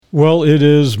Well, it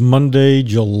is Monday,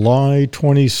 July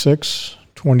 26,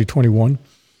 2021.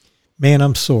 Man,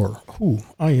 I'm sore. Ooh,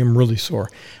 I am really sore.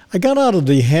 I got out of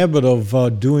the habit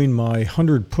of doing my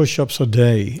 100 push-ups a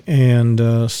day and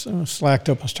slacked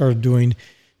up and started doing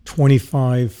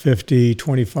 25, 50,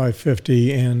 25,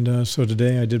 50. And so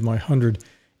today I did my 100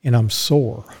 and I'm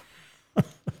sore.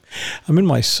 I'm in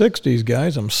my 60s,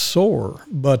 guys. I'm sore.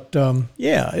 But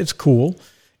yeah, it's cool.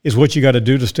 It's what you got to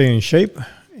do to stay in shape.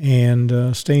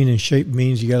 And staying in shape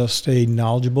means you got to stay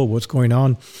knowledgeable of what's going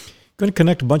on. Going to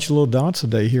connect a bunch of little dots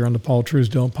today here on the Paul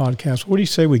Truesdell podcast. What do you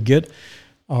say we get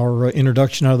our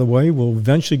introduction out of the way? We'll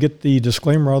eventually get the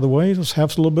disclaimer out of the way. Let's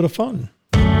have a little bit of fun.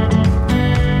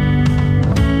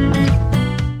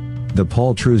 The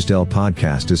Paul Truesdell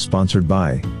podcast is sponsored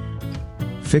by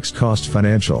Fixed Cost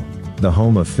Financial, the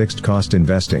home of fixed cost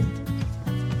investing,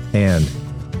 and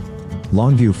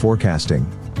Longview Forecasting,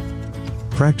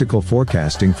 practical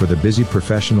forecasting for the busy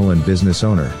professional and business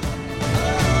owner.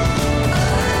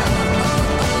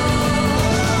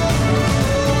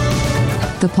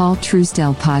 The Paul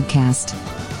Truesdell Podcast.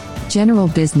 General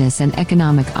business and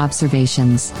economic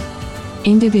observations.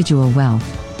 Individual wealth.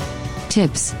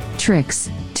 Tips,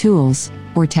 tricks, tools,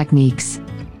 or techniques.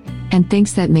 And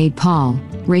things that made Paul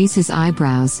raise his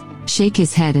eyebrows, shake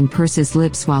his head and purse his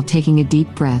lips while taking a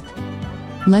deep breath.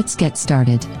 Let's get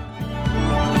started.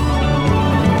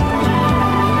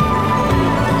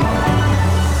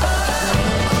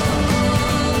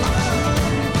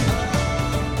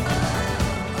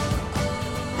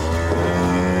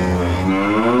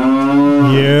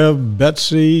 Yeah,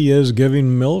 Betsy is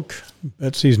giving milk.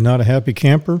 Betsy's not a happy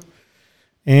camper.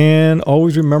 And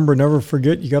always remember, never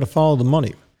forget, you got to follow the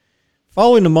money.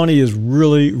 Following the money is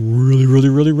really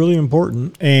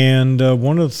important. And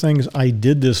one of the things I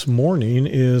did this morning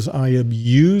is I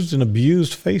used and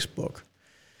abused Facebook.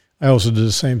 I also did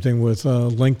the same thing with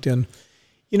LinkedIn.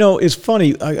 You know, it's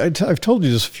funny. I've told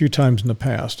you this a few times in the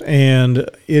past, and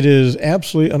it is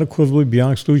absolutely unequivocally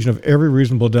beyond exclusion of every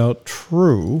reasonable doubt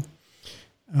true.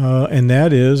 And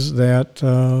that is that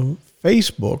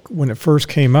Facebook, when it first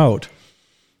came out,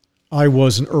 I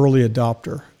was an early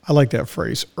adopter. I like that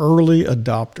phrase, early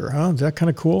adopter. Huh? Is that kind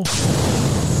of cool?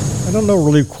 I don't know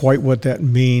really quite what that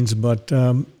means, but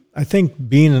I think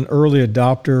being an early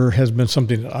adopter has been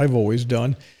something that I've always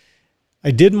done.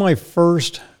 I did my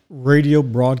first radio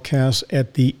broadcast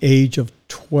at the age of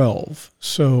 12.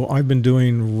 So I've been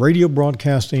doing radio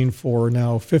broadcasting for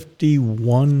now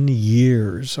 51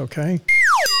 years, okay?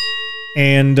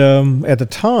 And at the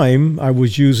time, I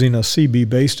was using a CB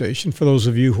base station. For those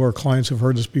of you who are clients who've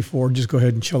heard this before, just go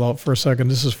ahead and chill out for a second.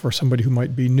 This is for somebody who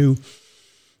might be new.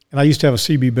 And I used to have a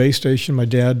CB base station. My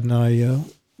dad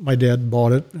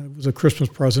bought it. It was a Christmas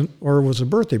present, or it was a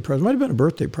birthday present. It might have been a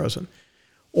birthday present.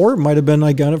 Or it might have been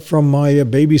I got it from my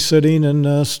babysitting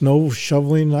and snow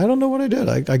shoveling. I don't know what I did.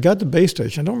 I got the base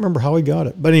station. I don't remember how I got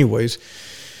it. But anyways,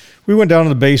 we went down to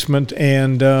the basement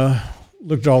and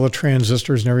looked at all the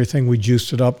transistors and everything. We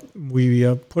juiced it up.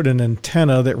 We put an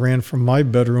antenna that ran from my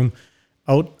bedroom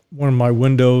out one of my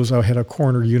windows. I had a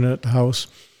corner unit at the house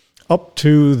up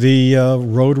to the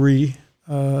rotary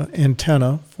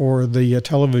antenna for the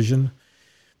television.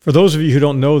 For those of you who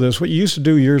don't know this, what you used to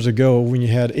do years ago when you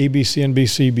had ABC,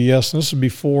 NBC, CBS, and this is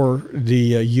before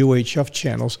the UHF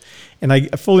channels, and I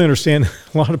fully understand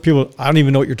a lot of people, I don't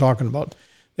even know what you're talking about.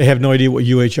 They have no idea what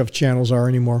UHF channels are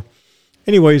anymore.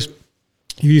 Anyways,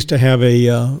 you used to have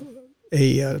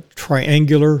a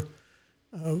triangular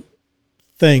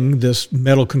thing, this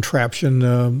metal contraption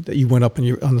that you went up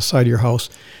on the side of your house.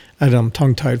 I'm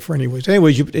tongue-tied for anyways.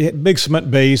 Anyways, you had a big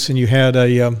cement base, and you had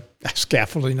a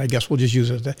scaffolding, I guess we'll just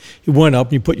use it as that. You went up,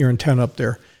 and you put your antenna up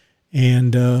there.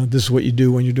 And this is what you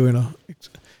do when you're doing a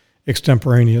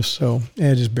extemporaneous. So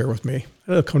just bear with me.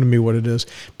 It'll come to me what it is.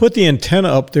 Put the antenna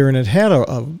up there, and it had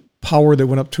a power that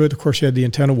went up to it. Of course, you had the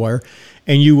antenna wire,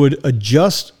 and you would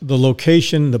adjust the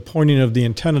location, the pointing of the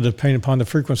antenna depending upon the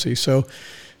frequency. So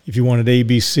if you wanted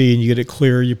ABC and you get it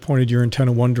clear, you pointed your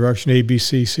antenna one direction,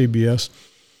 ABC, CBS.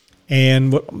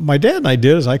 And what my dad and I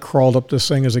did is I crawled up this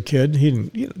thing as a kid.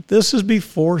 This is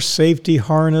before safety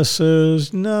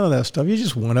harnesses, none of that stuff. You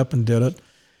just went up and did it.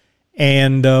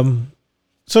 And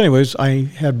so anyways, I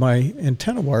had my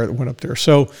antenna wire that went up there.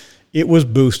 So it was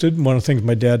boosted. One of the things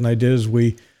my dad and I did is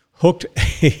we hooked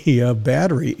a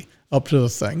battery up to the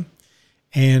thing,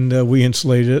 and we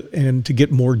insulated it. And to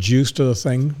get more juice to the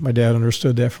thing, my dad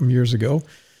understood that from years ago.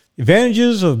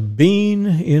 Advantages of being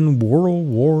in World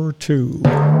War II.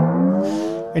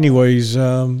 Anyways,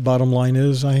 bottom line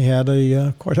is I had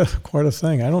quite a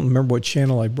thing. I don't remember what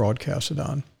channel I broadcasted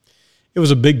on. It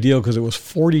was a big deal because it was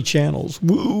 40 channels.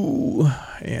 Woo!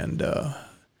 And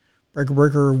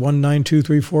breaker 1, 9, 2,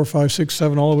 3, 4, 5, 6,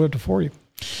 7, all the way up to 40.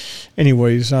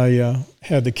 Anyways, I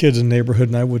had the kids in the neighborhood,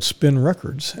 and I would spin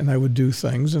records, and I would do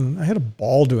things, and I had a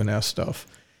ball doing that stuff.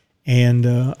 And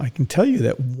I can tell you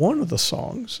that one of the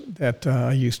songs that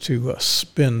I used to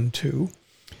spin to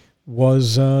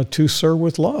was To Sir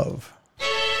With Love.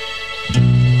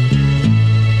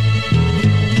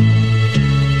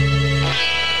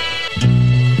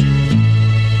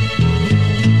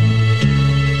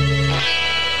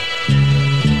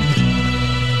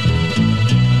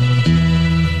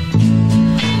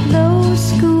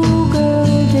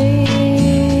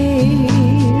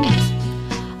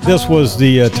 This was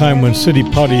the time when Sidney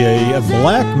Poitier, a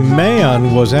black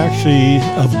man, was actually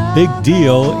a big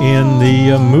deal in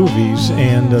the movies,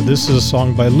 and this is a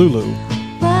song by Lulu.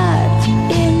 But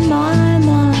in my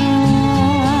mind,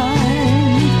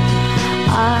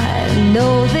 I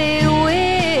know they will.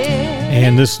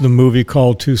 And this is the movie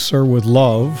called To Sir With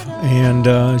Love, and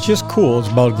it's just cool. It's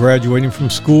about graduating from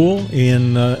school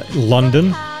in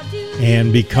London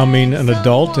and becoming an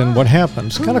adult and what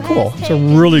happens. Kind of cool. It's a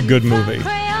really good movie.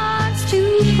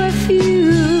 Perfume.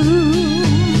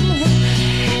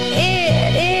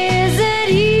 It isn't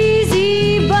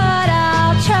easy, but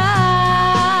I'll try.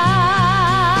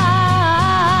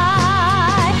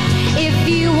 If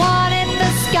you wanted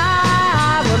the sky,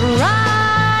 I would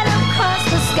ride across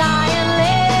the sky in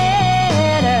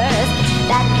letters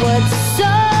that would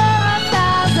soar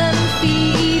 1,000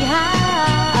 feet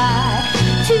high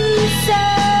to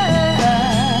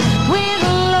serve with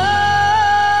love.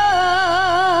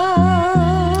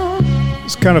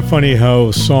 It's kind of funny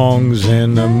how songs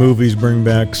and movies bring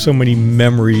back so many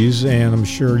memories, and I'm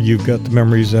sure you've got the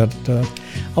memories that,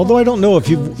 although I don't know if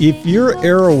your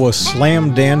era was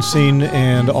slam dancing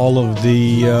and all of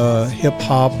the hip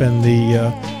hop and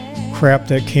the crap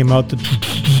that came out,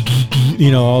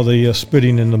 all the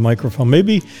spitting in the microphone.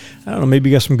 Maybe, I don't know,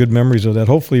 maybe you got some good memories of that.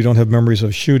 Hopefully you don't have memories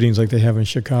of shootings like they have in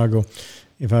Chicago.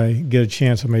 If I get a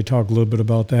chance, I may talk a little bit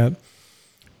about that.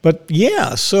 But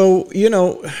yeah, so,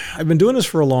 I've been doing this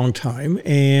for a long time,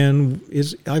 and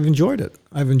I've enjoyed it.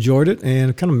 I've enjoyed it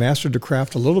and kind of mastered the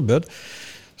craft a little bit.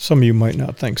 Some of you might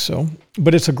not think so.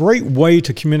 But it's a great way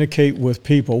to communicate with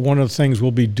people. One of the things we'll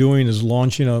be doing is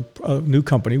launching a new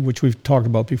company, which we've talked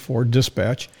about before,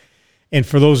 Dispatch. And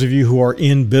for those of you who are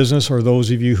in business or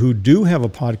those of you who do have a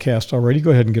podcast already,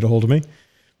 go ahead and get a hold of me.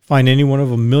 Find any one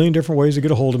of a million different ways to get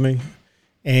a hold of me.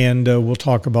 And we'll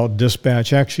talk about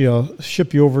Dispatch. Actually, I'll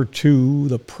ship you over to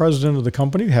the president of the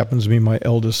company. It happens to be my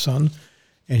eldest son,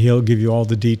 and he'll give you all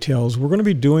the details. We're going to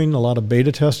be doing a lot of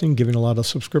beta testing, giving a lot of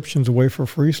subscriptions away for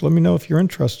free. So let me know if you're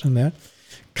interested in that.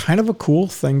 Kind of a cool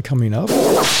thing coming up.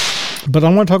 But I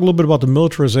want to talk a little bit about the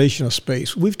militarization of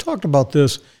space. We've talked about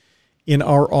this in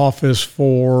our office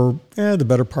for the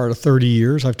better part of 30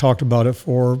 years. I've talked about it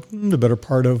for the better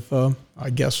part of,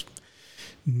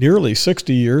 nearly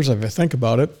 60 years, if I think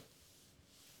about it.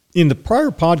 In the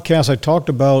prior podcast, I talked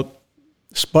about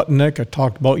Sputnik. I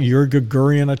talked about Yuri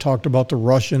Gagarin. I talked about the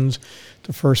Russians,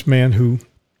 the first man who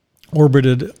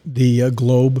orbited the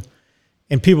globe.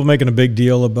 And people making a big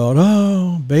deal about,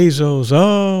 Bezos,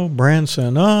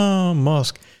 Branson,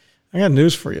 Musk. I got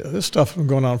news for you. This stuff has been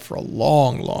going on for a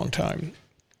long, long time.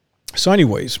 So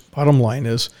anyways, bottom line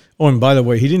is, and by the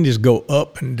way, he didn't just go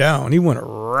up and down. He went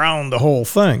around the whole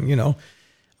thing,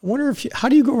 I wonder how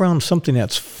do you go around something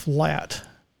that's flat?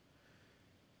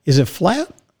 Is it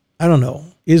flat? I don't know.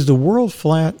 Is the world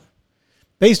flat?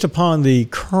 Based upon the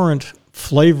current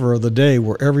flavor of the day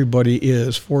where everybody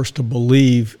is forced to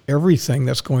believe everything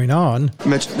that's going on.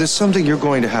 Mitch, there's something you're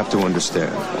going to have to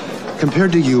understand.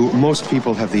 Compared to you, most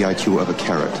people have the IQ of a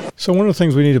carrot. So one of the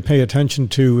things we need to pay attention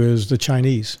to is the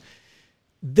Chinese.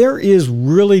 There is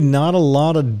really not a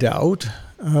lot of doubt.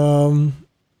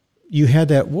 You had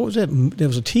that, what was that? There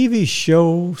was a TV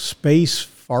show, Space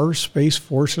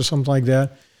Force or something like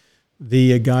that.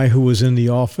 The guy who was in the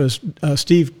office,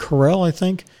 Steve Carell, I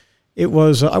think. It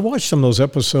was, I watched some of those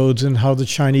episodes and how the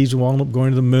Chinese wound up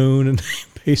going to the moon and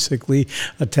basically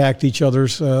attacked each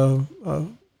other's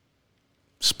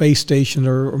space station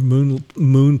or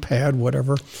moon pad,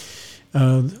 whatever.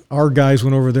 Our guys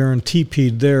went over there and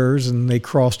TP'd theirs, and they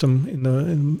crossed them in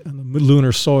the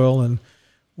lunar soil, and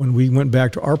when we went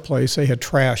back to our place, they had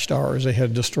trashed ours. They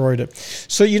had destroyed it.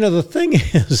 So, the thing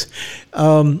is,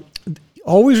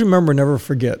 always remember, never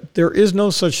forget, there is no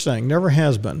such thing, never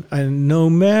has been. And no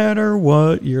matter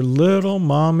what your little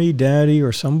mommy, daddy,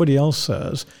 or somebody else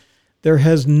says, there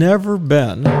has never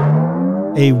been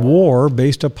a war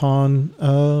based upon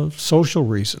social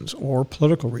reasons or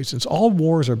political reasons. All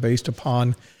wars are based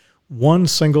upon one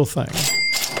single thing.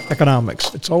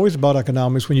 economics. It's always about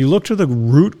economics. When you look to the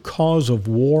root cause of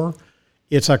war,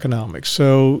 it's economics.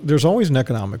 So there's always an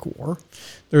economic war.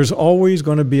 There's always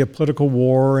going to be a political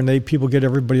war, and people get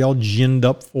everybody all ginned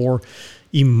up for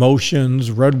emotions,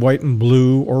 red, white, and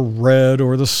blue, or red,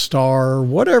 or the star,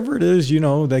 whatever it is,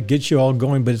 that gets you all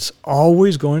going. But it's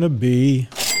always going to be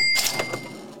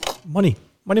money.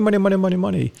 Money, money, money, money,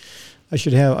 money. I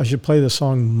should play the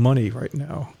song Money right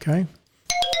now, okay?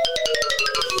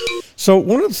 So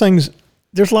one of the things,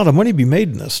 there's a lot of money to be made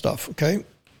in this stuff, okay?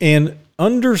 And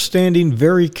understanding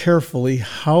very carefully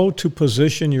how to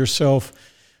position yourself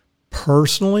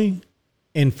personally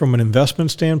and from an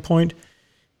investment standpoint,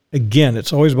 again,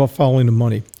 it's always about following the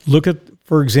money. Look at,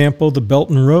 for example, the Belt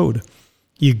and Road.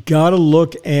 You got to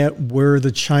look at where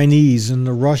the Chinese and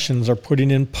the Russians are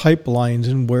putting in pipelines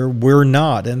and where we're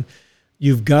not. And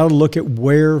you've got to look at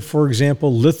where, for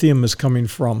example, lithium is coming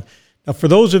from. Now, for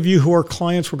those of you who are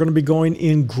clients, we're going to be going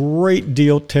in great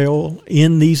detail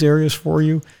in these areas for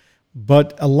you.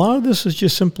 But a lot of this is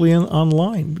just simply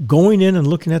online. Going in and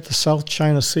looking at the South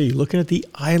China Sea, looking at the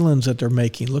islands that they're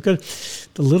making, look at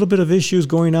the little bit of issues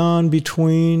going on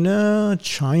between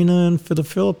China and the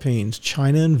Philippines,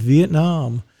 China and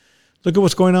Vietnam. Look at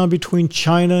what's going on between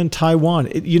China and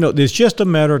Taiwan. There's just a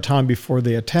matter of time before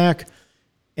they attack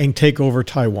and take over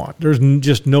Taiwan. There's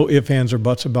just no ifs, ands, or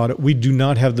buts about it. We do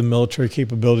not have the military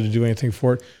capability to do anything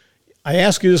for it. I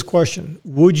ask you this question.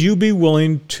 Would you be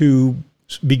willing to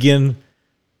begin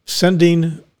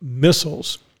sending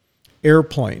missiles,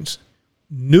 airplanes,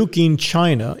 nuking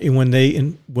China when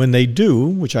they do,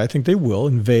 which I think they will,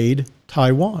 invade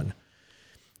Taiwan?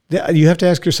 You have to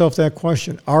ask yourself that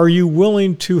question. Are you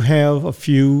willing to have a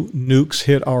few nukes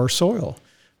hit our soil? I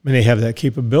mean, they have that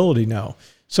capability now.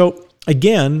 So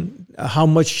again, how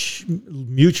much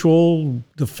mutual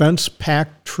defense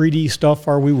pact treaty stuff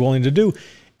are we willing to do?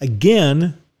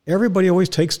 Again, everybody always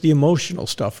takes the emotional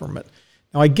stuff from it.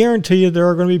 Now, I guarantee you there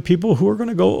are going to be people who are going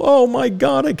to go, oh, my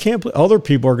God, I can't believe. Other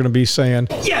people are going to be saying,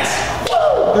 yes,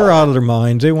 woo! They're out of their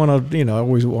minds. They want to,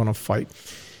 always want to fight.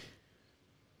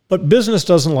 But business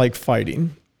doesn't like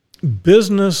fighting.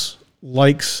 Business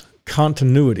likes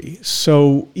continuity.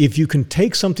 So if you can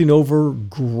take something over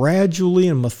gradually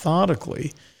and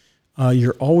methodically,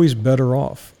 you're always better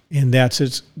off. And that's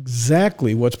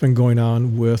exactly what's been going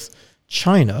on with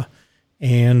China.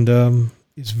 And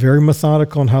it's very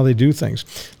methodical in how they do things.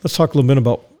 Let's talk a little bit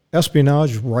about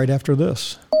espionage right after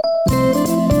this.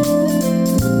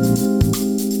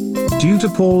 Due to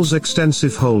Paul's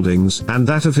extensive holdings and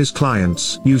that of his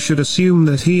clients, you should assume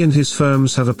that he and his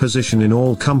firms have a position in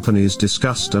all companies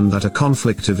discussed and that a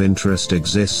conflict of interest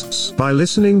exists. By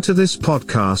listening to this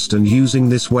podcast and using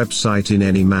this website in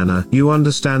any manner, you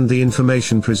understand the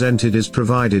information presented is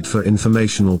provided for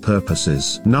informational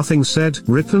purposes. Nothing said,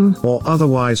 written, or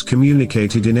otherwise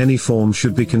communicated in any form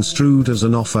should be construed as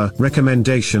an offer,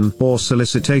 recommendation, or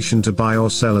solicitation to buy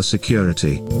or sell a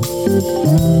security.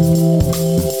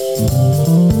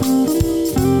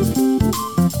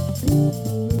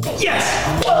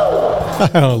 Yes!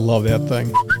 I love that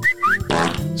thing.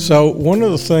 So one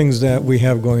of the things that we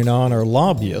have going on are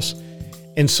lobbyists.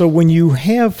 And so when you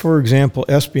have, for example,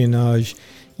 espionage,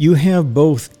 you have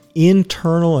both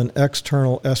internal and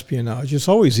external espionage. It's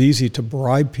always easy to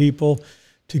bribe people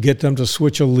to get them to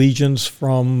switch allegiance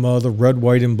from the red,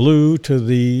 white, and blue to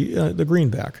the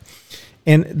greenback.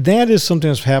 And that is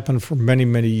something that's happened for many,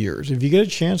 many years. If you get a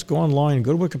chance, go online and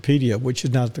go to Wikipedia, which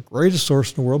is not the greatest source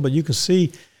in the world, but you can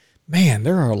see, man,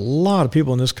 there are a lot of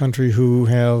people in this country who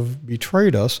have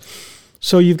betrayed us.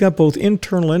 So you've got both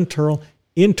internal and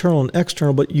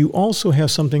external, but you also have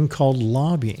something called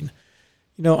lobbying.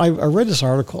 I read this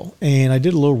article and I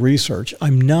did a little research.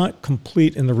 I'm not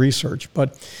complete in the research,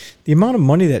 but the amount of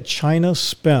money that China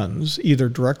spends, either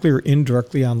directly or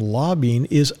indirectly, on lobbying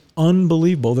is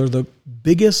unbelievable. They're the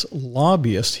biggest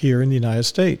lobbyists here in the United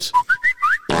States.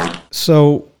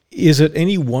 So is it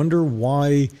any wonder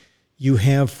why you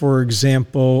have, for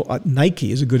example,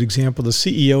 Nike is a good example. The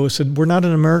CEO said, we're not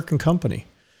an American company.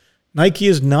 Nike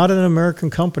is not an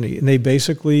American company, and they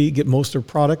basically get most of their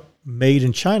product made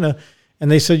in China. And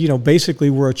they said,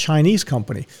 basically we're a Chinese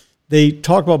company. They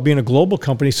talk about being a global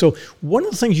company. So one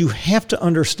of the things you have to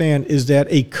understand is that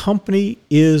a company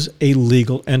is a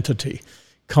legal entity.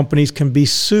 Companies can be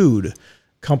sued.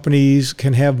 Companies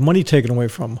can have money taken away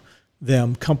from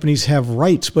them. Companies have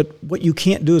rights. But what you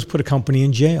can't do is put a company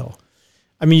in jail.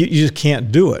 I mean, you just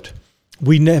can't do it.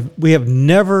 We have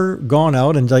never gone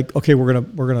out and like, okay, we're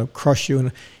gonna crush you.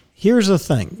 And here's the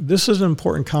thing. This is an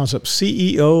important concept.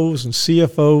 CEOs and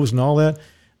CFOs and all that,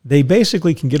 they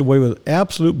basically can get away with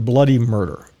absolute bloody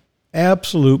murder.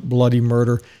 Absolute bloody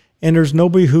murder. and there's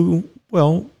nobody who,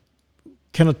 well,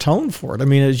 can atone for it. I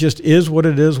mean, it just is what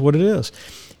it is, what it is.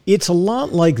 It's a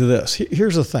lot like this.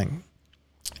 Here's the thing.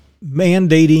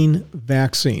 Mandating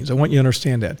vaccines. I want you to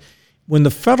understand that. When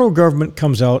the federal government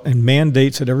comes out and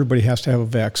mandates that everybody has to have a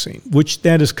vaccine, which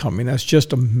that is coming, that's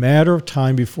just a matter of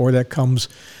time before that comes.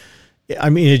 I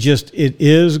mean, it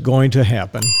is going to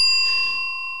happen.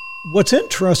 What's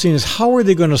interesting is how are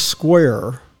they going to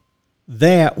square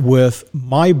that with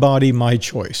my body, my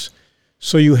choice?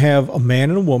 So you have a man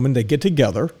and a woman, they get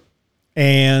together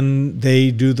and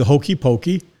they do the hokey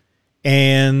pokey,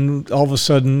 and all of a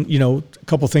sudden, you know, a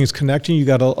couple things connecting, you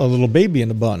got a little baby in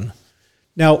the bun.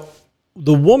 Now,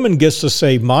 the woman gets to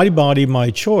say, my body,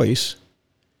 my choice.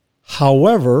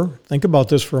 However, think about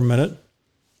this for a minute.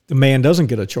 The man doesn't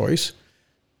get a choice.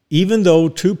 Even though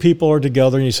two people are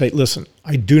together and you say, listen,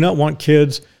 I do not want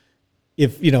kids.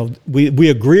 If, you know, we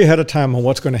agree ahead of time on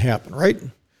what's going to happen, right?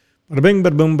 Bada bing,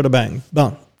 bada boom, bada bang,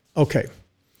 done. Okay.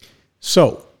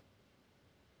 So,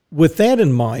 with that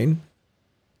in mind,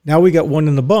 now we got one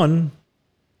in the bun,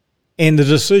 and the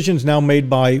decision's now made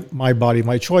by my body,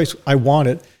 my choice. I want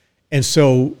it. And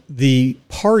so the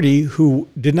party who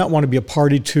did not want to be a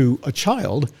party to a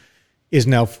child is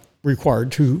now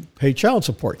required to pay child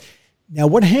support. Now,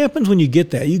 what happens when you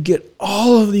get that? You get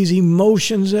all of these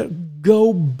emotions that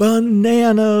go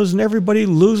bananas and everybody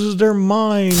loses their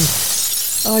mind.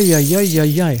 Ay, ay, ay,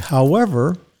 ay, ay.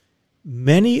 However,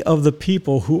 many of the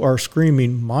people who are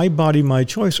screaming, my body, my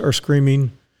choice, are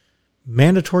screaming,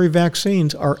 mandatory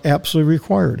vaccines are absolutely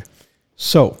required.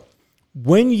 So,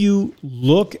 when you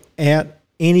look at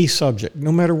any subject,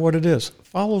 no matter what it is,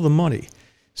 follow the money.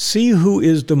 See who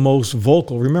is the most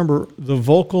vocal. Remember, the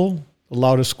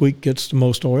loudest squeak gets the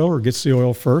most oil, or gets the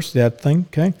oil first, that thing,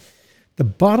 okay? The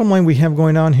bottom line we have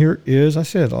going on here is, I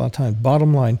say it a lot of times,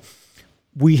 bottom line,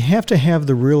 we have to have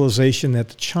the realization that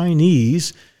the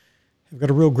Chinese have got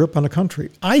a real grip on the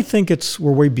country. I think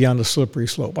we're way beyond the slippery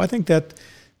slope. I think that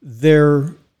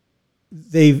they've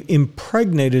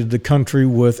impregnated the country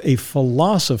with a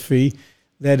philosophy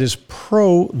that is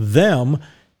pro them,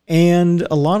 and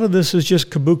a lot of this is just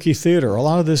kabuki theater. A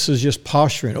lot of this is just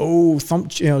posturing. Oh,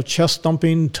 chest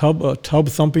thumping, tub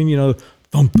thumping.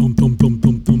 Thump, thump, thump, thump,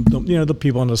 thump, thump, thump. The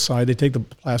people on the side, they take the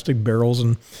plastic barrels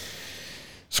and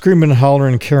screaming and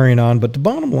hollering and carrying on. But the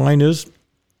bottom line is,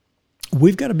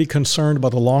 we've got to be concerned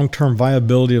about the long-term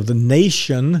viability of the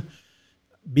nation,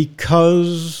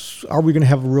 because are we going to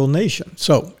have a real nation?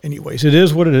 So anyways, it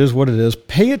is what it is, what it is.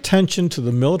 Pay attention to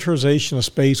the militarization of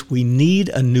space. We need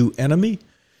a new enemy.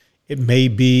 It may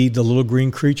be the little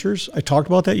green creatures. I talked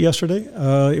about that yesterday.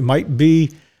 It might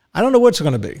be, I don't know what it's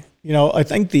going to be. I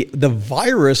think the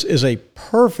virus is a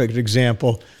perfect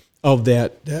example of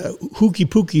that hooky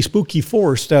pooky spooky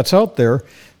force that's out there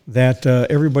that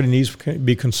everybody needs to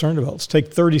be concerned about. Let's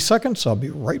take 30 seconds. I'll be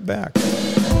right back.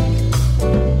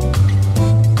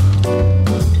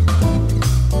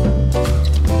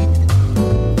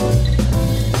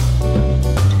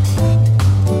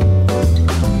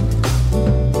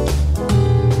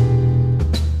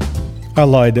 I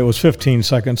lied. That was 15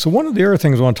 seconds. So one of the other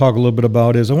things I want to talk a little bit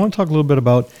about is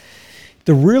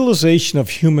the realization of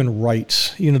human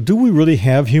rights. Do we really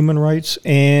have human rights,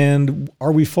 and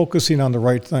are we focusing on the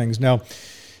right things? Now,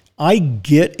 I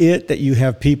get it that you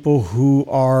have people who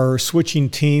are switching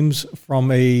teams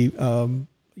from a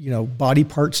body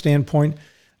part standpoint.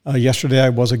 Yesterday I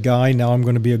was a guy, now I'm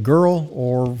going to be a girl,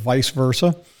 or vice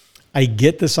versa. I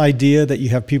get this idea that you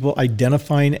have people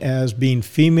identifying as being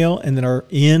female and that are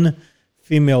in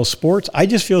female sports. I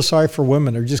just feel sorry for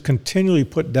women. They're just continually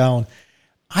put down.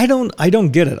 I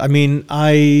don't get it. I mean,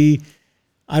 I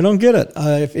don't get it.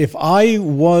 If I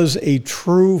was a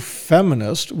true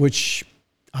feminist, which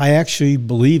I actually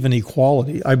believe in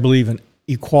equality. I believe in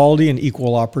equality and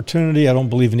equal opportunity. I don't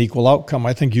believe in equal outcome.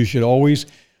 I think you should always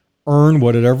earn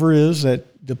whatever it is that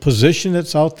the position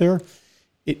that's out there.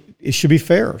 It should be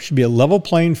fair. It should be a level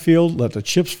playing field. Let the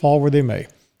chips fall where they may.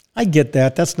 I get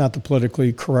that. That's not the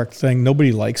politically correct thing.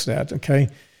 Nobody likes that, okay?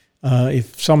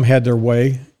 If some had their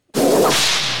way,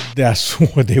 that's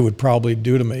what they would probably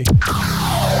do to me.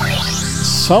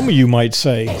 Some of you might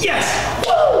say, yes!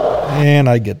 And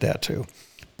I get that too.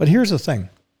 But here's the thing.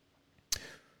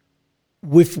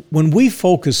 When we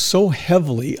focus so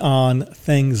heavily on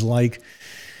things like,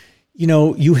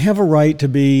 you have a right to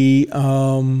be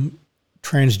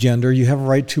transgender, you have a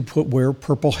right to wear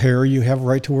purple hair, you have a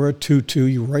right to wear a tutu,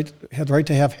 you have the right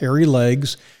to have hairy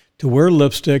legs, to wear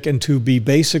lipstick, and to be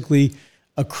basically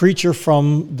a creature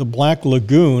from the Black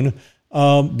Lagoon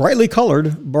brightly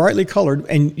colored,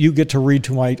 and you get to read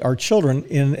to our children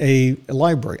in a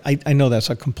library. I know that's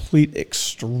a complete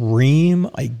extreme.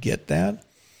 I get that.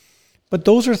 But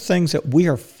those are things that we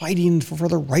are fighting for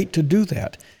the right to do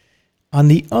that. On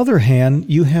the other hand,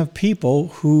 you have people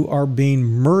who are being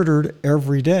murdered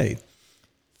every day.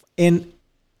 And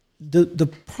the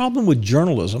problem with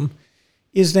journalism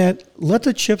is that let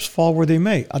the chips fall where they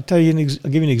may. I'll give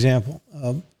you an example.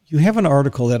 You have an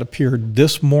article that appeared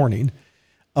this morning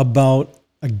about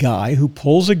a guy who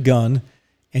pulls a gun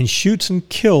and shoots and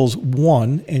kills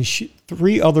one, and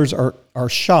 3 others are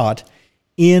shot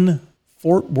in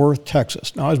Fort Worth,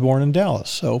 Texas. Now, I was born in Dallas,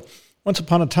 so once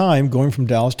upon a time, going from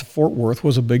Dallas to Fort Worth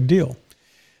was a big deal.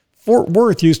 Fort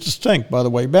Worth used to stink, by the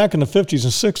way. Back in the 50s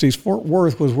and 60s, Fort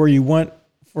Worth was where you went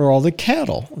for all the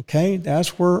cattle, okay?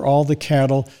 That's where all the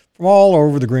cattle from all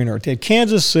over the green earth. You had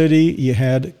Kansas City, you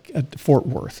had Fort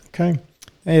Worth, okay?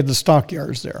 They had the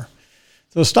stockyards there.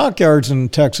 So the stockyards in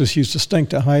Texas used to stink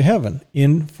to high heaven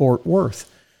in Fort Worth.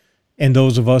 And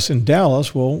those of us in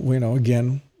Dallas, well,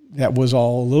 again, that was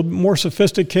all a little bit more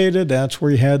sophisticated. That's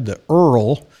where you had the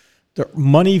Earl, the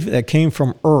money that came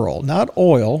from Earl, not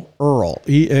oil, Earl,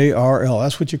 E-A-R-L.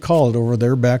 That's what you call it over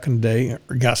there back in the day.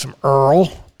 Got some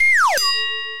Earl.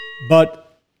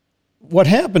 But what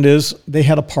happened is they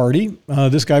had a party.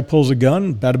 This guy pulls a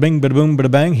gun, bada bing, bada boom,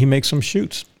 bada bang. He makes some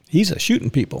shoots. He's shooting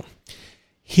people.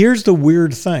 Here's the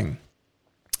weird thing.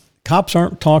 Cops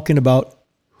aren't talking about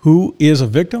who is a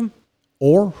victim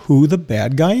or who the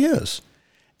bad guy is.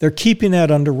 They're keeping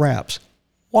that under wraps.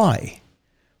 Why?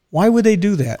 Why would they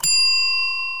do that?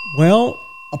 Well,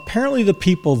 apparently the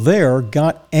people there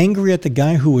got angry at the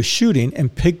guy who was shooting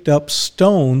and picked up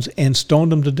stones and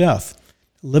stoned him to death.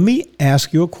 Let me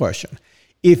ask you a question.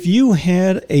 If you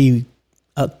had a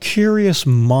curious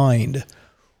mind,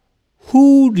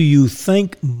 who do you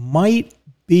think might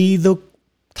be the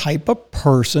type of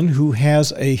person who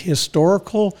has a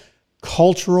historical,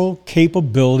 cultural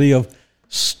capability of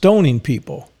stoning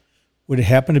people? Would it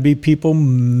happen to be people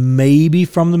maybe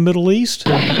from the Middle East?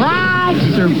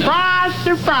 Surprise, surprise,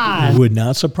 surprise. Would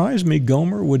not surprise me,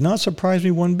 Gomer. Would not surprise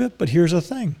me one bit. But here's the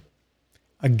thing.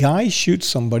 A guy shoots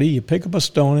somebody, you pick up a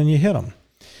stone and you hit him.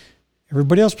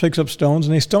 Everybody else picks up stones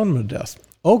and they stone him to death.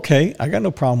 Okay, I got no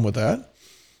problem with that.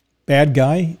 Bad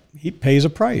guy, he pays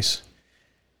a price.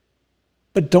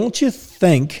 But don't you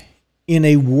think in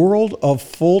a world of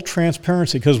full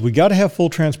transparency, because we got to have full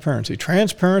transparency.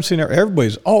 Transparency,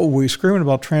 everybody's always screaming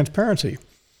about transparency.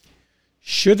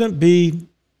 Shouldn't be,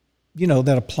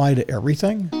 that apply to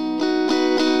everything?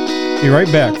 Be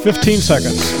right back. 15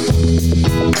 seconds.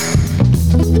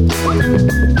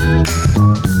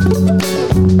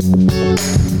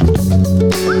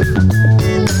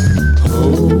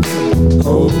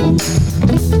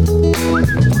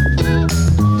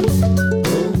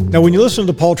 Now, when you listen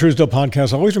to the Paul Truesdell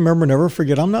podcast, always remember, never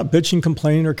forget, I'm not bitching,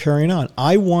 complaining, or carrying on.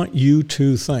 I want you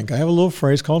to think. I have a little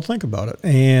phrase called think about it.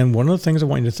 And one of the things I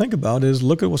want you to think about is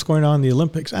look at what's going on in the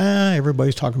Olympics.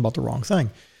 Everybody's talking about the wrong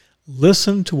thing.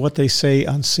 Listen to what they say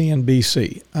on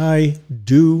CNBC. I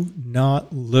do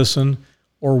not listen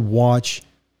or watch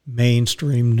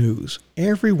mainstream news.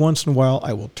 Every once in a while,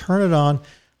 I will turn it on.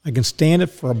 I can stand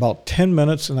it for about 10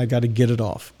 minutes and I got to get it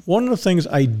off. One of the things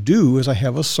I do is I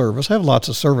have a service. I have lots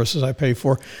of services I pay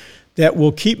for that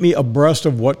will keep me abreast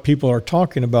of what people are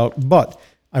talking about. But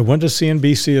I went to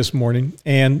CNBC this morning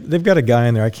and they've got a guy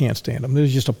in there. I can't stand him.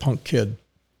 There's just a punk kid.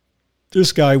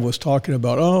 This guy was talking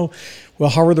about,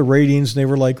 how are the ratings? And they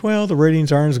were like, well, the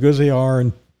ratings aren't as good as they are.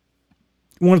 And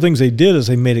one of the things they did is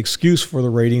they made excuse for the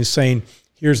ratings saying,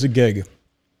 here's the gig.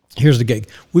 Here's the gig.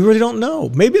 We really don't know.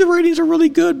 Maybe the ratings are really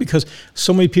good because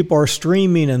so many people are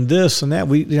streaming and this and that.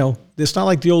 It's not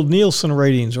like the old Nielsen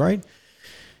ratings, right?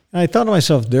 And I thought to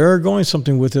myself, they're going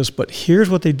something with this, but here's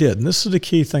what they did. And this is the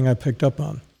key thing I picked up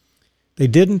on. They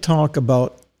didn't talk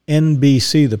about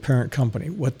NBC, the parent company.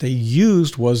 What they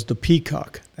used was the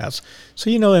peacock. So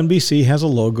NBC has a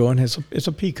logo and it's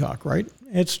a peacock, right?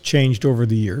 It's changed over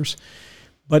the years.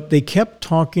 But they kept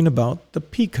talking about the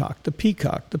peacock.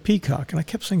 And I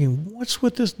kept thinking, what's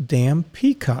with this damn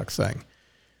peacock thing?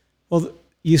 Well,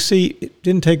 you see, it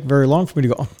didn't take very long for me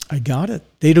to go, I got it.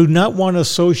 They do not want to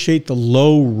associate the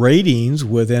low ratings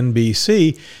with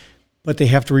NBC, but they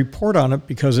have to report on it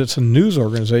because it's a news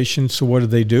organization. So what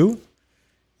did they do?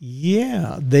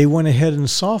 Yeah, they went ahead and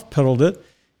soft-pedaled it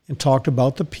and talked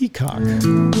about the peacock.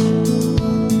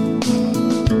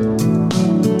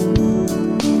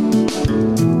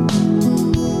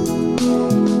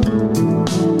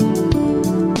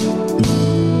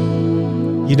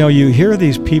 You hear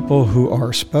these people who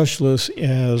are specialists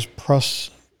as press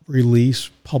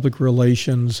release, public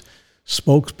relations,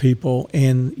 spokespeople,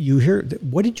 and you hear,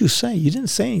 what did you say? You didn't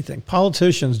say anything.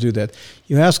 Politicians do that.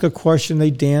 You ask a question,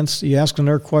 they dance. You ask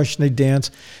another question, they dance.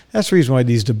 That's the reason why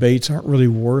these debates aren't really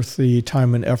worth the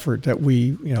time and effort that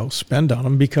we, spend on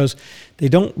them, because they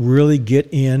don't really get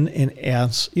in and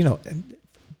ask,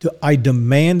 I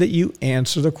demand that you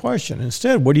answer the question.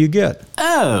 Instead, what do you get?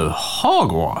 Oh,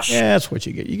 hogwash. Yeah, that's what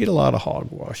you get. You get a lot of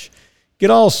hogwash. Get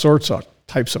all sorts of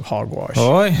types of hogwash.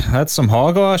 Boy, that's some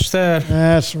hogwash there.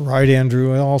 That's right,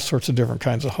 Andrew. All sorts of different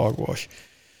kinds of hogwash.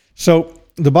 So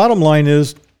the bottom line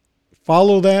is,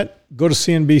 follow that. Go to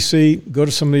CNBC. Go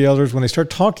to some of the others. When they start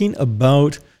talking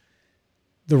about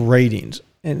the ratings,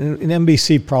 and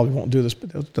NBC probably won't do this,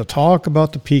 but they'll talk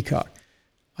about the Peacock.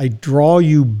 I draw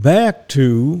you back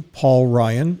to Paul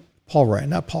Ryan.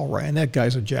 Not Paul Ryan. That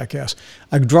guy's a jackass.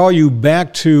 I draw you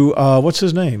back to, what's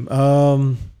his name?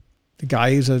 The guy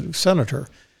is a senator.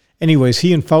 Anyways,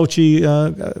 he and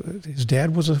Fauci, his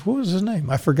dad what was his name?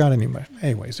 I forgot anyway.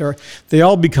 Anyways, they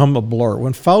all become a blur.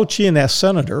 When Fauci and that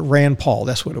senator, Rand Paul,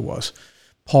 that's what it was.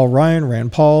 Paul Ryan,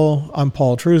 Rand Paul, I'm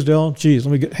Paul Truesdell. Geez,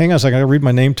 hang on a second, I gotta read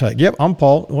my name tag. Yep, I'm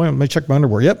Paul. Wait, let me check my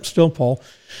underwear. Yep, still Paul.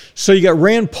 So you got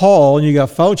Rand Paul and you got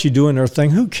Fauci doing their thing.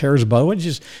 Who cares about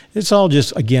it? It's all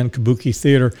just, again, kabuki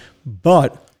theater.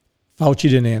 But Fauci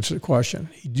didn't answer the question.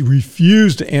 He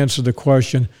refused to answer the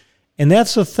question. And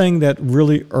that's the thing that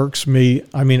really irks me.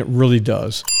 I mean, it really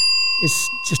does. It's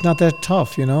just not that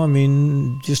tough,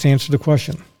 just answer the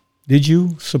question. Did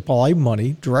you supply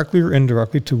money, directly or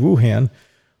indirectly, to Wuhan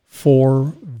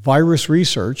for virus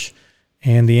research?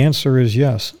 And the answer is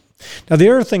yes. Now, the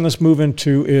other thing let's move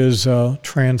into is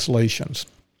translations.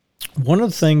 One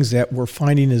of the things that we're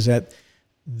finding is that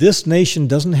this nation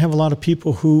doesn't have a lot of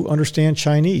people who understand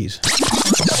Chinese.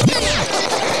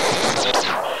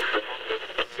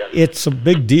 It's a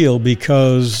big deal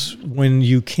because when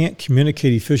you can't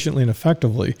communicate efficiently and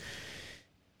effectively,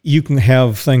 you can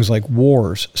have things like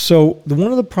wars. So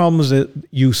one of the problems that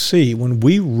you see when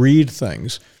we read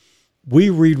things, we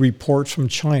read reports from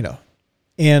China.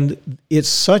 And it's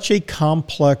such a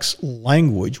complex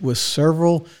language with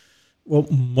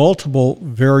multiple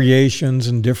variations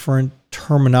and different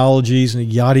terminologies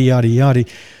and yada, yada, yada.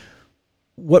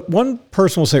 What one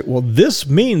person will say, well, this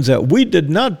means that we did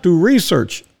not do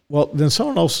research. Well, then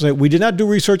someone else will say, we did not do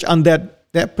research on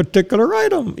that particular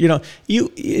item.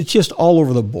 It's just all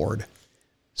over the board.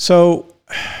 So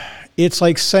it's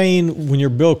like saying when you're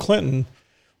Bill Clinton,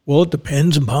 well, it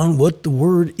depends upon what the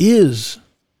word is,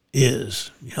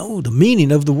 the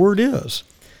meaning of the word is.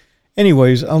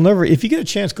 Anyways, if you get a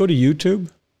chance, go to YouTube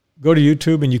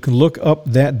and you can look up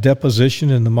that deposition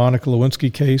in the Monica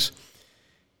Lewinsky case.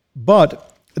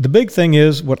 But the big thing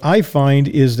is, what I find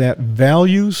is that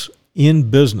values in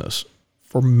business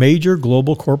for major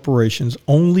global corporations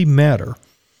only matter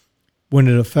when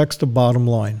it affects the bottom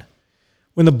line.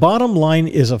 When the bottom line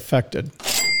is affected,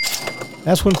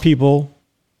 that's when people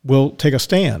will take a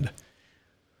stand.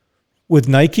 With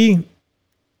Nike,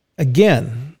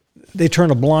 again, they turn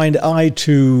a blind eye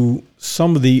to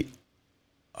some of the,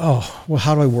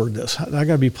 how do I word this? I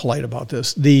got to be polite about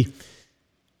this. The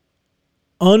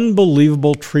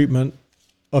unbelievable treatment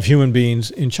of human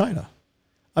beings in China.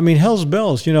 I mean, hell's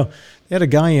bells. They had a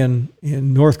guy in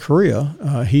North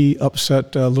Korea. He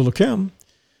upset Little Kim,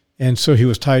 and so he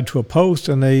was tied to a post,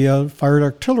 and they fired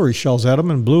artillery shells at him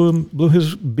and blew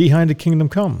his behind to kingdom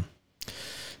come.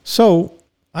 So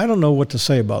I don't know what to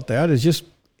say about that. It's just,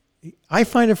 I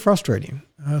find it frustrating.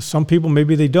 Some people,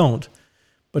 maybe they don't.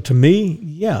 But to me,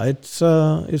 yeah, it's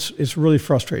really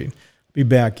frustrating. Be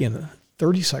back in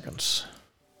 30 seconds.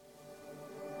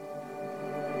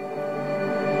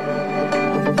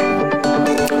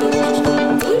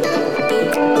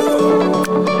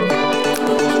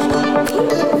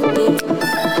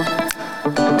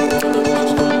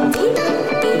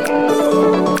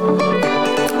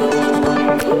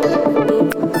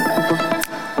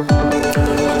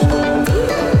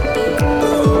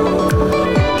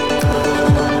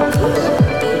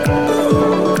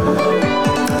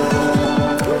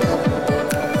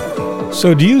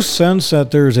 So do you sense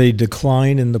that there's a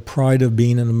decline in the pride of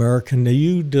being an American? Do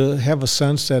you have a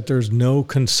sense that there's no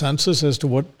consensus as to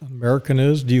what American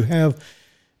is? Do you have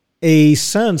a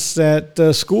sense that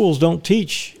schools don't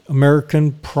teach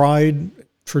American pride,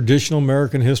 traditional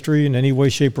American history in any way,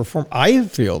 shape, or form? I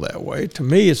feel that way. To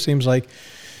me, it seems like,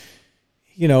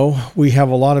 we have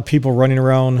a lot of people running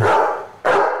around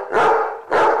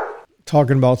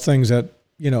talking about things that,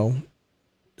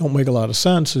 don't make a lot of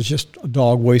sense. It's just a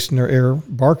dog wasting their air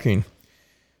barking.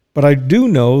 But I do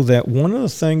know that one of the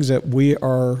things that we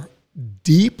are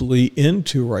deeply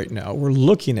into right now, we're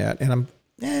looking at, and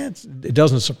it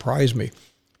doesn't surprise me.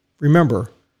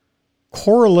 remember,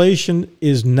 correlation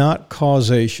is not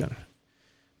causation.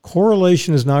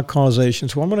 Correlation is not causation.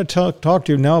 So I'm going to talk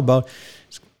to you now about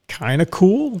it's kind of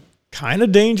cool, kind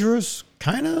of dangerous,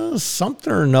 kind of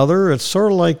something or another. It's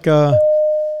sort of like,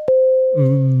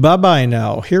 bye-bye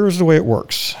now. Here's the way it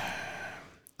works.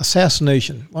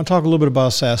 Assassination. I want to talk a little bit about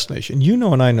assassination. You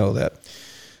know and I know that.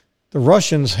 The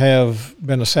Russians have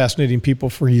been assassinating people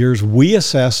for years. We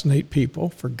assassinate people,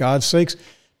 for God's sakes.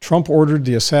 Trump ordered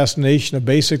the assassination of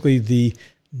basically the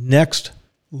next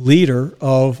leader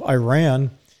of Iran,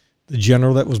 the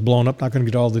general that was blown up. Not going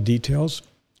to get all the details.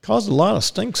 Caused a lot of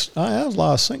stinks. That was a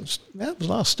lot of stinks. That was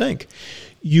a lot of stink.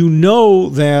 You know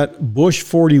that Bush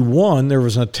 41, there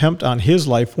was an attempt on his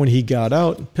life when he got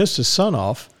out and pissed his son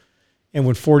off. And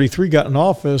when 43 got in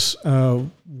office,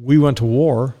 we went to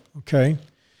war, okay?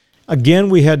 Again,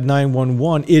 we had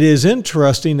 9/11. It is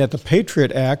interesting that the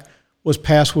Patriot Act was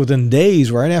passed within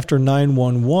days, right after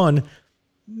 9/11.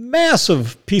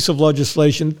 Massive piece of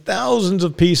legislation, thousands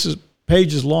of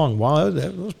pages long. Wow,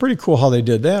 that was pretty cool how they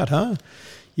did that, huh?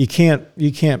 You can't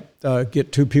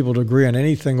get two people to agree on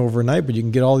anything overnight, but you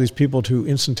can get all these people to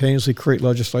instantaneously create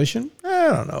legislation. I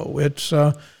don't know. It's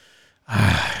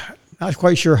not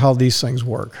quite sure how these things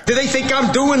work. Do they think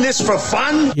I'm doing this for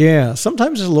fun? Yeah,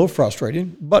 sometimes it's a little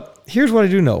frustrating, but here's what I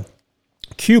do know.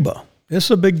 Cuba, this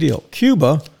is a big deal.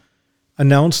 Cuba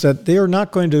announced that they are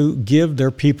not going to give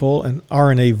their people an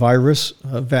RNA virus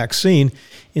vaccine.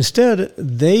 Instead,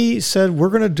 they said, we're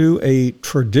going to do a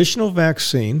traditional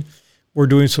vaccine. We're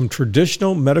doing some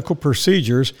traditional medical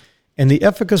procedures, and the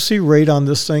efficacy rate on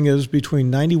this thing is between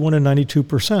 91 and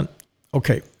 92%.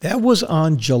 Okay, that was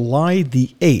on July the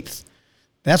 8th.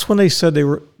 That's when they said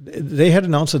they had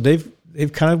announced that they've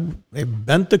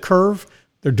bent the curve.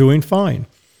 They're doing fine.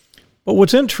 But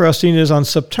what's interesting is on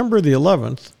September the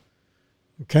 11th,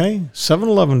 okay,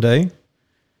 7/11 day,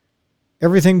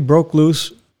 everything broke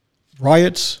loose,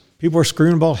 riots, people were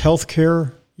screaming about health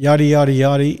care, yada, yada,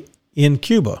 yada, in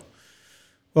Cuba.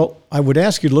 Well, I would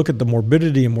ask you to look at the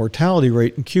morbidity and mortality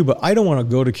rate in Cuba. I don't want to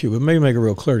go to Cuba. Maybe make it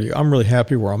real clear to you. I'm really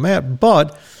happy where I'm at.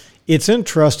 But it's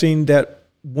interesting that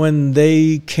when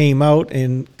they came out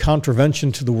in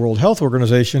contravention to the World Health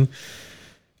Organization,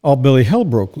 all Billy hell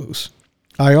broke loose.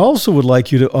 I also would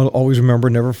like you to always remember,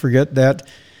 never forget that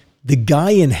the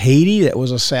guy in Haiti that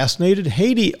was assassinated,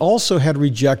 Haiti also had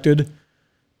rejected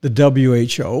the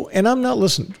WHO. And I'm not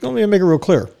listening. Let me make it real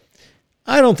clear.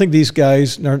 I don't think these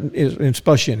guys,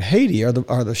 especially in Haiti, are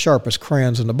the sharpest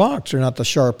crayons in the box. They're not the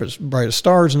sharpest, brightest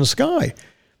stars in the sky.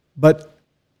 But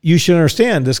you should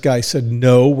understand, this guy said,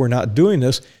 no, we're not doing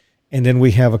this. And then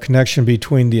we have a connection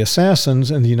between the assassins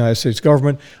and the United States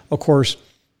government. Of course,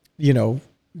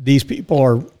 these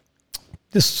people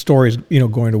this story is,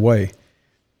 going away.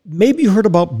 Maybe you heard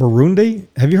about Burundi.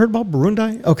 Have you heard about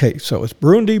Burundi? Okay, so it's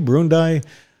Burundi,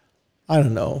 I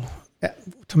don't know.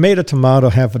 Tomato,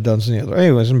 half a dozen the other.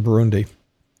 Anyways, in Burundi.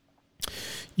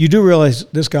 You do realize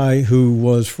this guy, who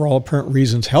was, for all apparent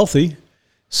reasons, healthy,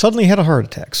 suddenly had a heart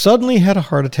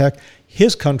attack.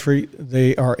 His country,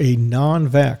 they are a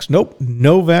non-vax. Nope,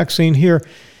 no vaccine here.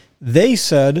 They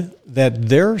said that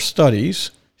their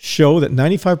studies show that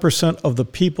 95% of the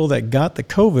people that got the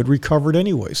COVID recovered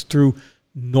anyways through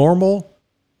normal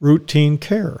routine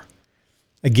care.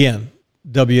 Again,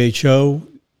 WHO,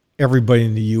 everybody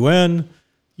in the UN,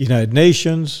 United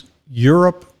Nations,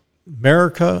 Europe,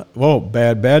 America. Whoa,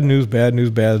 bad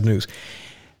news.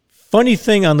 Funny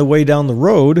thing, on the way down the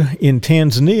road in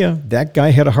Tanzania, that guy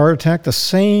had a heart attack, the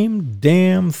same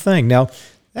damn thing. Now,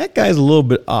 that guy's a little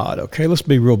bit odd, okay? Let's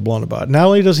be real blunt about it. Not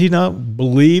only does he not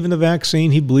believe in the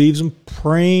vaccine, he believes in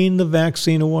praying the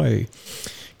vaccine away.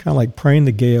 Kind of like praying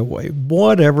the gay away.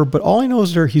 Whatever, but all I know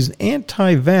is he's an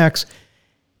anti-vax,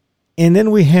 and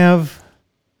then we have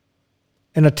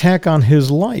an attack on his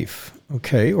life,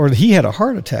 okay? Or he had a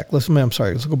heart attack. Let's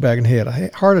go back, and he had a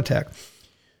heart attack.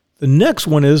 The next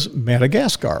one is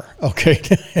Madagascar. Okay,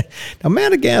 now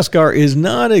Madagascar is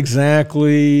not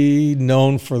exactly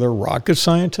known for their rocket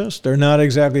scientists. They're not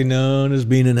exactly known as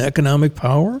being an economic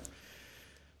power,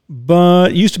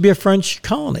 but it used to be a French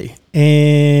colony.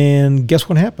 And guess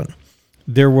what happened?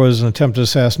 There was an attempted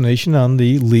assassination on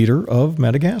the leader of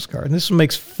Madagascar. And this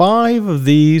makes 5 of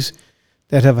these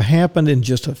that have happened in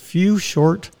just a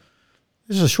short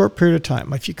period of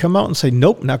time. If you come out and say,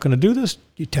 nope, not going to do this,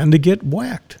 you tend to get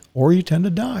whacked or you tend to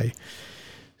die.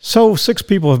 So 6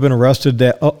 people have been arrested.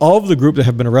 Of the group that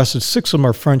have been arrested, 6 of them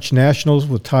are French nationals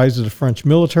with ties to the French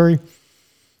military.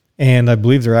 And I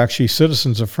believe they're actually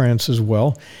citizens of France as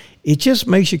well. It just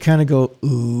makes you kind of go,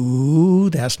 ooh,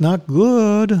 that's not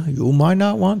good. You might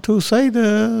not want to say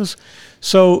this.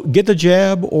 So get the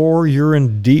jab or you're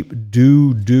in deep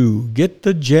doo-doo. Get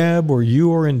the jab or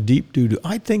you are in deep doo-doo.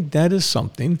 I think that is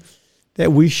something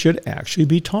that we should actually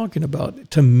be talking about.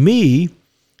 To me,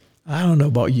 I don't know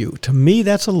about you. To me,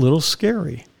 that's a little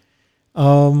scary.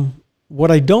 What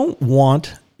I don't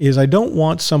want is I don't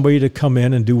want somebody to come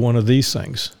in and do one of these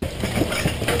things.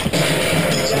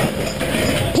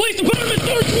 Police department,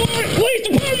 search warrant! Police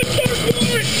department, search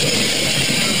warrant!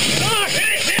 Ah,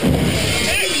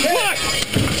 hey, look!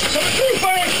 Coming through,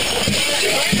 fire!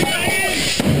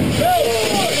 Go!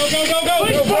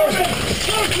 Police department,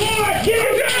 search warrant!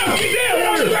 Get down!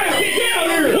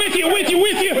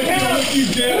 With you!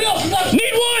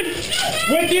 Need one!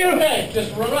 With you! Hey,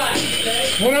 just relax,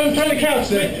 okay? One on front of the couch,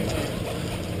 then.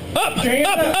 Up,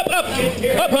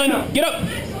 hun. Get up.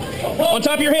 On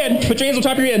top of your head. Put your hands on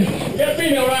top of your head. Get a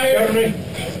female right here.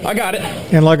 I got it.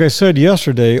 And like I said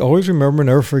yesterday, always remember,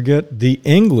 never forget, the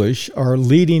English are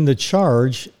leading the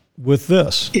charge with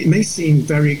this. It may seem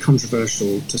very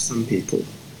controversial to some people,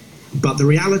 but the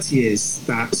reality is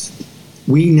that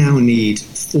we now need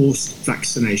forced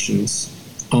vaccinations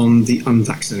on the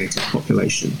unvaccinated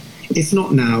population. If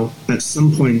not now, at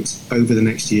some point over the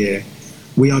next year,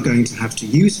 we are going to have to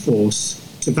use force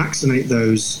to vaccinate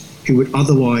those who would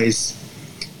otherwise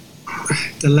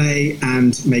delay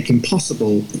and make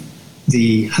impossible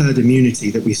the herd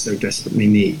immunity that we so desperately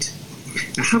need.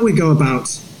 Now, how we go about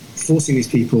forcing these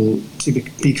people to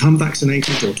become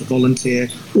vaccinated or to volunteer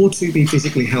or to be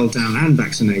physically held down and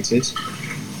vaccinated,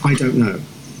 I don't know.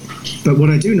 But what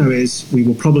I do know is we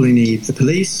will probably need the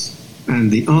police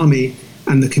and the army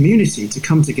and the community to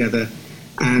come together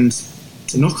and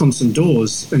to knock on some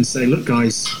doors and say, look,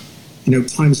 guys,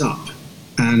 time's up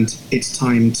and it's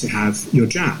time to have your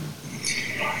jab.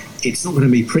 It's not going to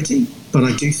be pretty, but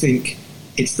I do think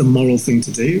it's the moral thing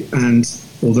to do. And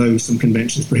although some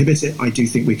conventions prohibit it, I do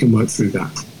think we can work through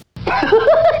that.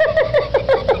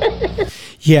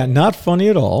 Yeah, not funny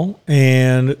at all.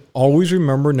 And always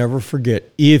remember, never forget,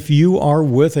 if you are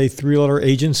with a 3-letter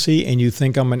agency and you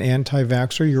think I'm an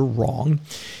anti-vaxxer, you're wrong.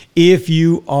 If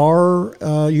you are,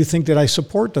 you think that I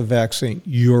support the vaccine,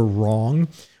 you're wrong.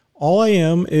 All I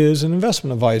am is an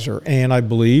investment advisor, and I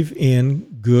believe in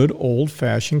good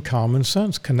old-fashioned common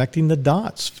sense, connecting the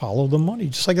dots, follow the money,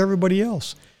 just like everybody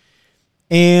else.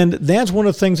 And that's one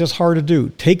of the things that's hard to do,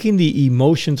 taking the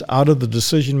emotions out of the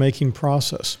decision-making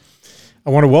process.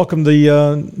 I want to welcome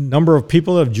the number of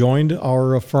people that have joined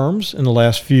our firms in the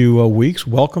last few weeks.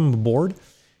 Welcome aboard.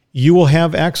 You will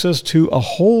have access to a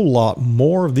whole lot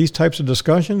more of these types of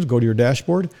discussions. Go to your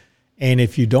dashboard. And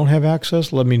if you don't have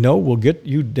access, let me know. We'll get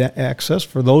you access.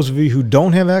 For those of you who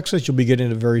don't have access, you'll be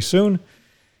getting it very soon.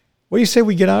 What do you say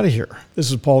we get out of here?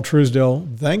 This is Paul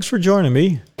Truesdell. Thanks for joining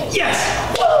me.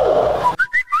 Yes! Woo!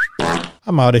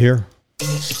 I'm out of here.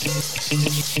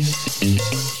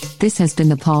 This has been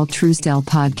the Paul Truesdell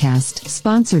Podcast,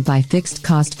 sponsored by Fixed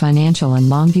Cost Financial and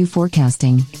Longview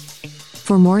Forecasting.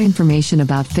 For more information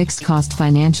about Fixed Cost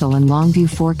Financial and Longview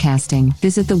Forecasting,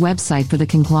 visit the website for the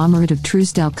conglomerate of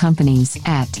Truesdell companies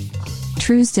at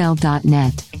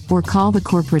truesdell.net, or call the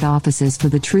corporate offices for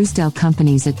the Truesdell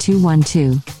companies at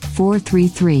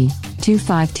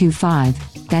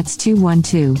 212-433-2525. That's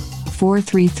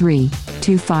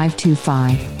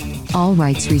 212-433-2525. All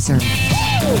rights reserved.